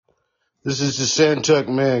This is the Santuck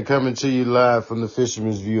Man coming to you live from the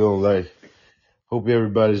Fisherman's View on Life. Hope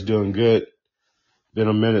everybody's doing good. Been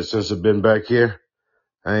a minute since I've been back here.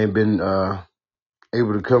 I ain't been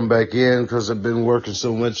able to come back in because I've been working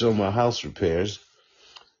so much on my house repairs.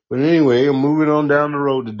 But anyway, I'm moving on down the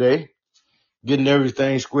road today, getting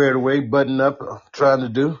everything squared away, buttoned up, trying to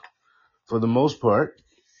do for the most part.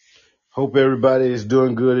 Hope everybody is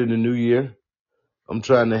doing good in the new year. I'm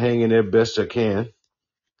trying to hang in there best I can.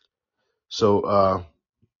 So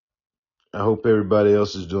I hope everybody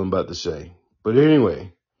else is doing about the same. But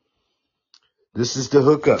anyway, this is the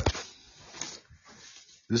hookup.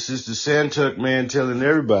 This is the Santuck Man telling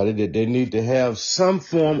everybody that they need to have some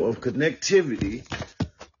form of connectivity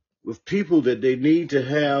with people that they need to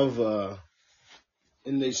have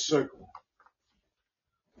in their circle.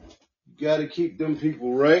 You got to keep them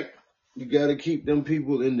people right. You got to keep them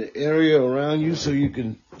people in the area around you so you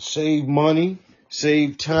can save money,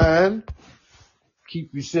 save time,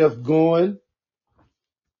 keep yourself going,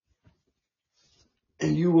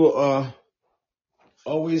 and you will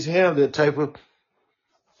always have that type of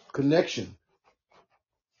connection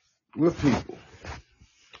with people.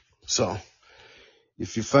 So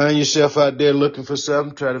if you find yourself out there looking for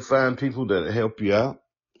something, try to find people that'll help you out.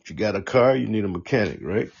 If you got a car, you need a mechanic,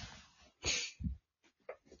 right?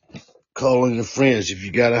 Call on your friends. If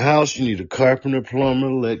you got a house, you need a carpenter, plumber,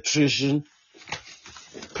 electrician,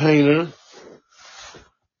 painter.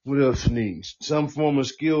 What else you need? Some form of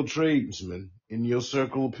skilled tradesman in your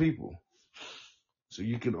circle of people. So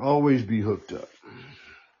you can always be hooked up.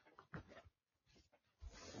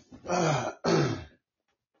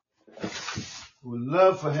 Would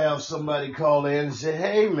love to have somebody call in and say,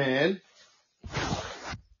 hey man,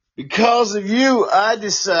 because of you, I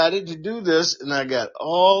decided to do this, and I got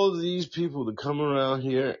all of these people to come around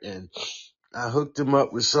here, and I hooked them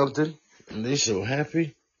up with something, and they so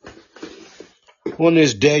happy. One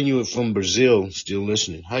is Daniel from Brazil, still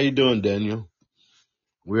listening. How you doing, Daniel?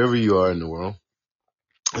 Wherever you are in the world.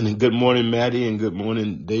 And then good morning, Maddie, and good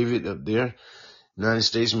morning, David, up there, United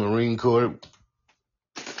States Marine Corps.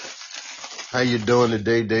 How you doing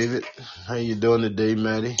today, David? How you doing today,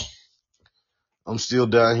 Maddie? I'm still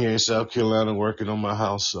down here in South Carolina working on my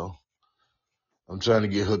house, so I'm trying to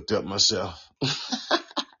get hooked up myself.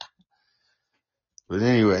 But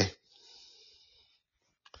anyway,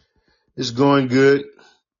 it's going good.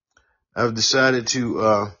 I've decided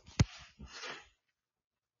to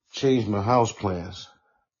change my house plans.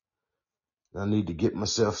 I need to get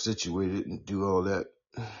myself situated and do all that.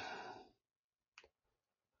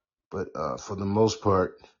 But for the most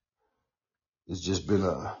part, it's just been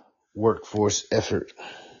a workforce effort.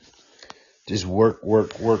 Just work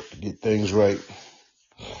to get things right.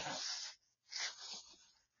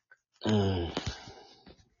 But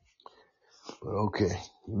okay,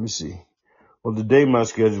 let me see. Well, today my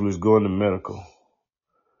schedule is going to medical.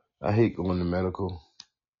 I hate going to medical.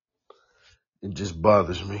 It just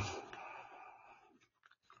bothers me.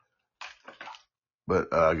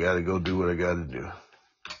 But I got to go do what I got to do.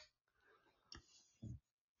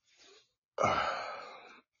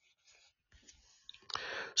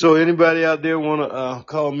 So anybody out there want to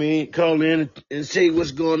call in and say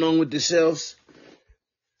what's going on with yourselves?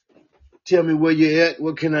 Tell me where you're at.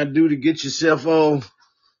 What can I do to get yourself all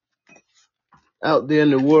out there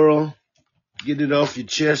in the world? Get it off your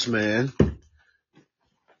chest, man.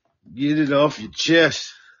 Get it off your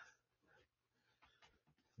chest.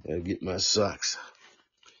 Gotta get my socks.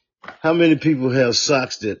 How many people have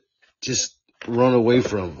socks that just run away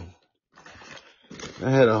from them? I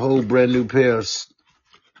had a whole brand new pair of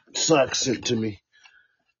socks sent to me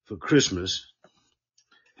for Christmas.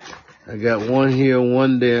 I got one here,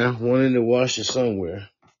 one there, one in the washer somewhere.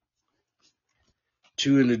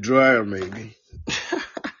 2 in the dryer, maybe.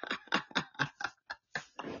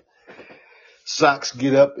 Socks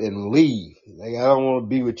get up and leave. Like, I don't want to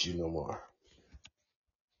be with you no more.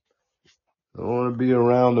 I don't want to be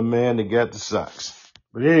around the man that got the socks.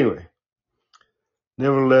 But anyway,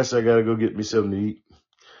 nevertheless, I got to go get me something to eat.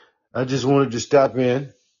 I just wanted to stop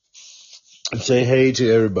in and say hey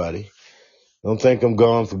to everybody. Don't think I'm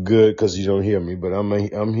gone for good because you don't hear me, but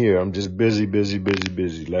I'm here. I'm just busy,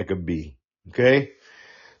 like a bee. Okay?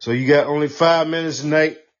 So you got only 5 minutes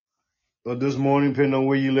tonight or this morning, depending on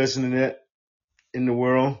where you're listening at in the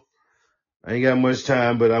world. I ain't got much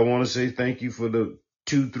time, but I want to say thank you for the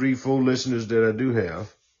 2, 3, 4 listeners that I do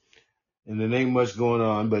have. And there ain't much going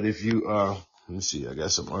on, but if you, let me see, I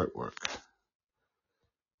got some artwork.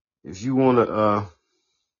 If you want to,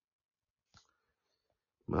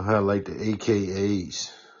 I highlight the AKAs.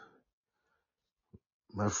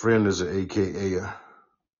 My friend is an AKA-er.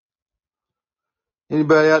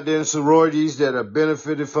 Anybody out there in sororities that have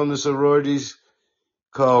benefited from the sororities,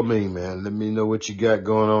 call me, man. Let me know what you got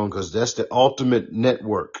going on, because that's the ultimate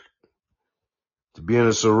network. To be in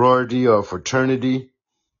a sorority or a fraternity,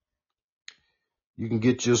 you can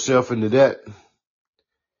get yourself into that.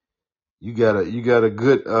 You got a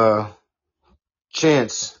good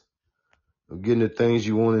chance of getting the things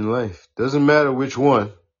you want in life. Doesn't matter which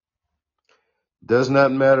one. Does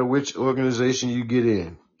not matter which organization you get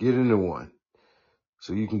in. Get into one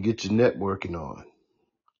so you can get your networking on.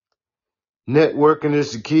 Networking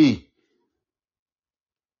is the key.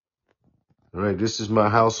 All right, this is my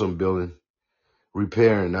house I'm building.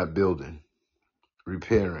 Repairing, not building.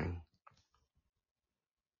 Repairing.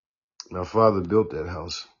 My father built that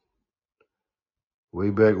house way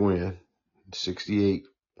back when, 68,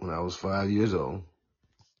 when I was 5 years old.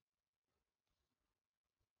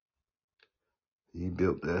 He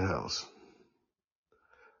built that house.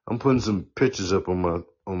 I'm putting some pictures up on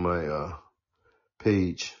my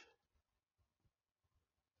page.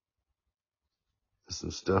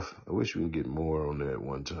 Some stuff. I wish we can get more on there at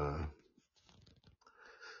one time.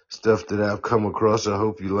 Stuff that I've come across. I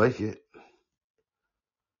hope you like it.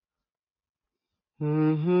 You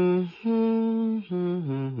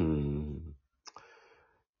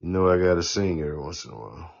know I gotta sing every once in a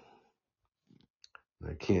while.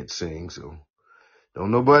 I can't sing, so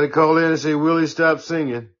don't nobody call in and say, Willie, stop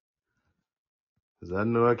singing. Because I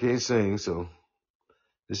know I can't sing, so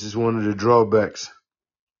this is one of the drawbacks.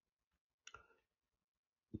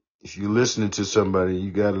 If you're listening to somebody,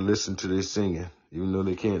 you gotta listen to their singing, even though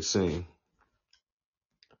they can't sing.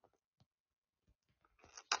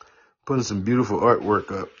 Putting some beautiful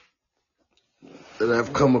artwork up that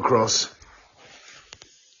I've come across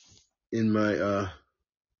in my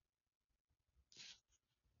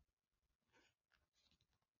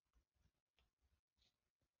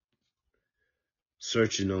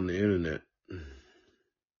searching on the internet.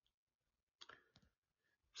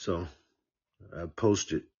 So I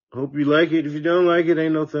post it. Hope you like it. If you don't like it,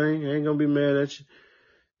 ain't no thing. I ain't gonna be mad at you.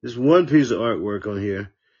 There's one piece of artwork on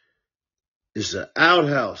here. It's an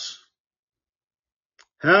outhouse.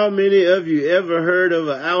 How many of you ever heard of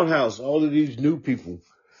an outhouse? All of these new people,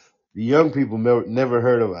 the young people never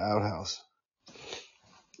heard of an outhouse.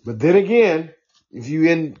 But then again, if you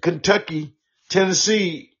in Kentucky,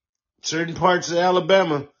 Tennessee, certain parts of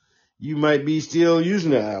Alabama, you might be still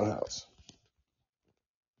using an outhouse.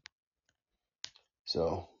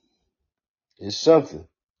 So it's something.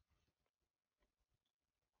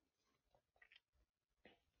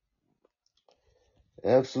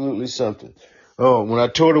 Absolutely something. Oh, when I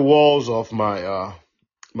tore the walls off my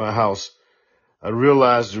my house, I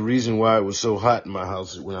realized the reason why it was so hot in my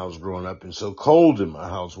house when I was growing up and so cold in my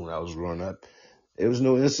house when I was growing up. There was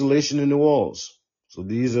no insulation in the walls. So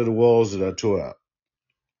these are the walls that I tore out.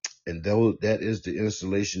 And that is the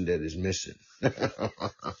insulation that is missing.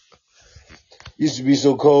 Used to be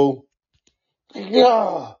so cold.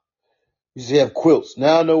 Yeah. Used to have quilts.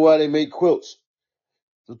 Now I know why they make quilts.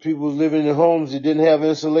 So people was living in homes that didn't have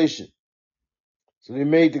insulation. So they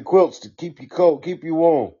made the quilts to keep you cold, keep you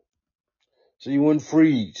warm. So you wouldn't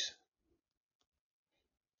freeze.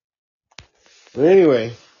 But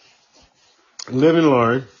anyway, live and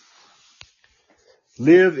learn.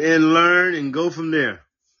 Live and learn and go from there.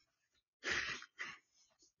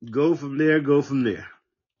 Go from there, go from there.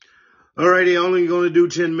 Alrighty, only gonna do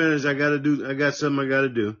 10 minutes. I got something I gotta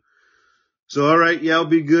do. So alright, y'all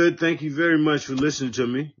be good. Thank you very much for listening to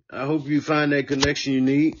me. I hope you find that connection you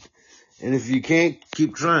need. And if you can't,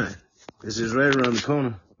 keep trying. This is right around the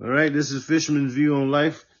corner. Alright, this is Fisherman's View on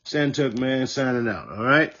Life. Santuck Man signing out.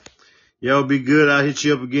 Alright? Y'all be good. I'll hit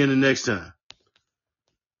you up again the next time.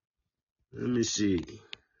 Let me see.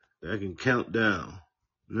 I can count down.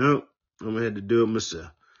 Nope. I'm gonna have to do it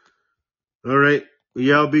myself. Alright.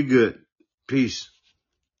 Y'all be good. Peace.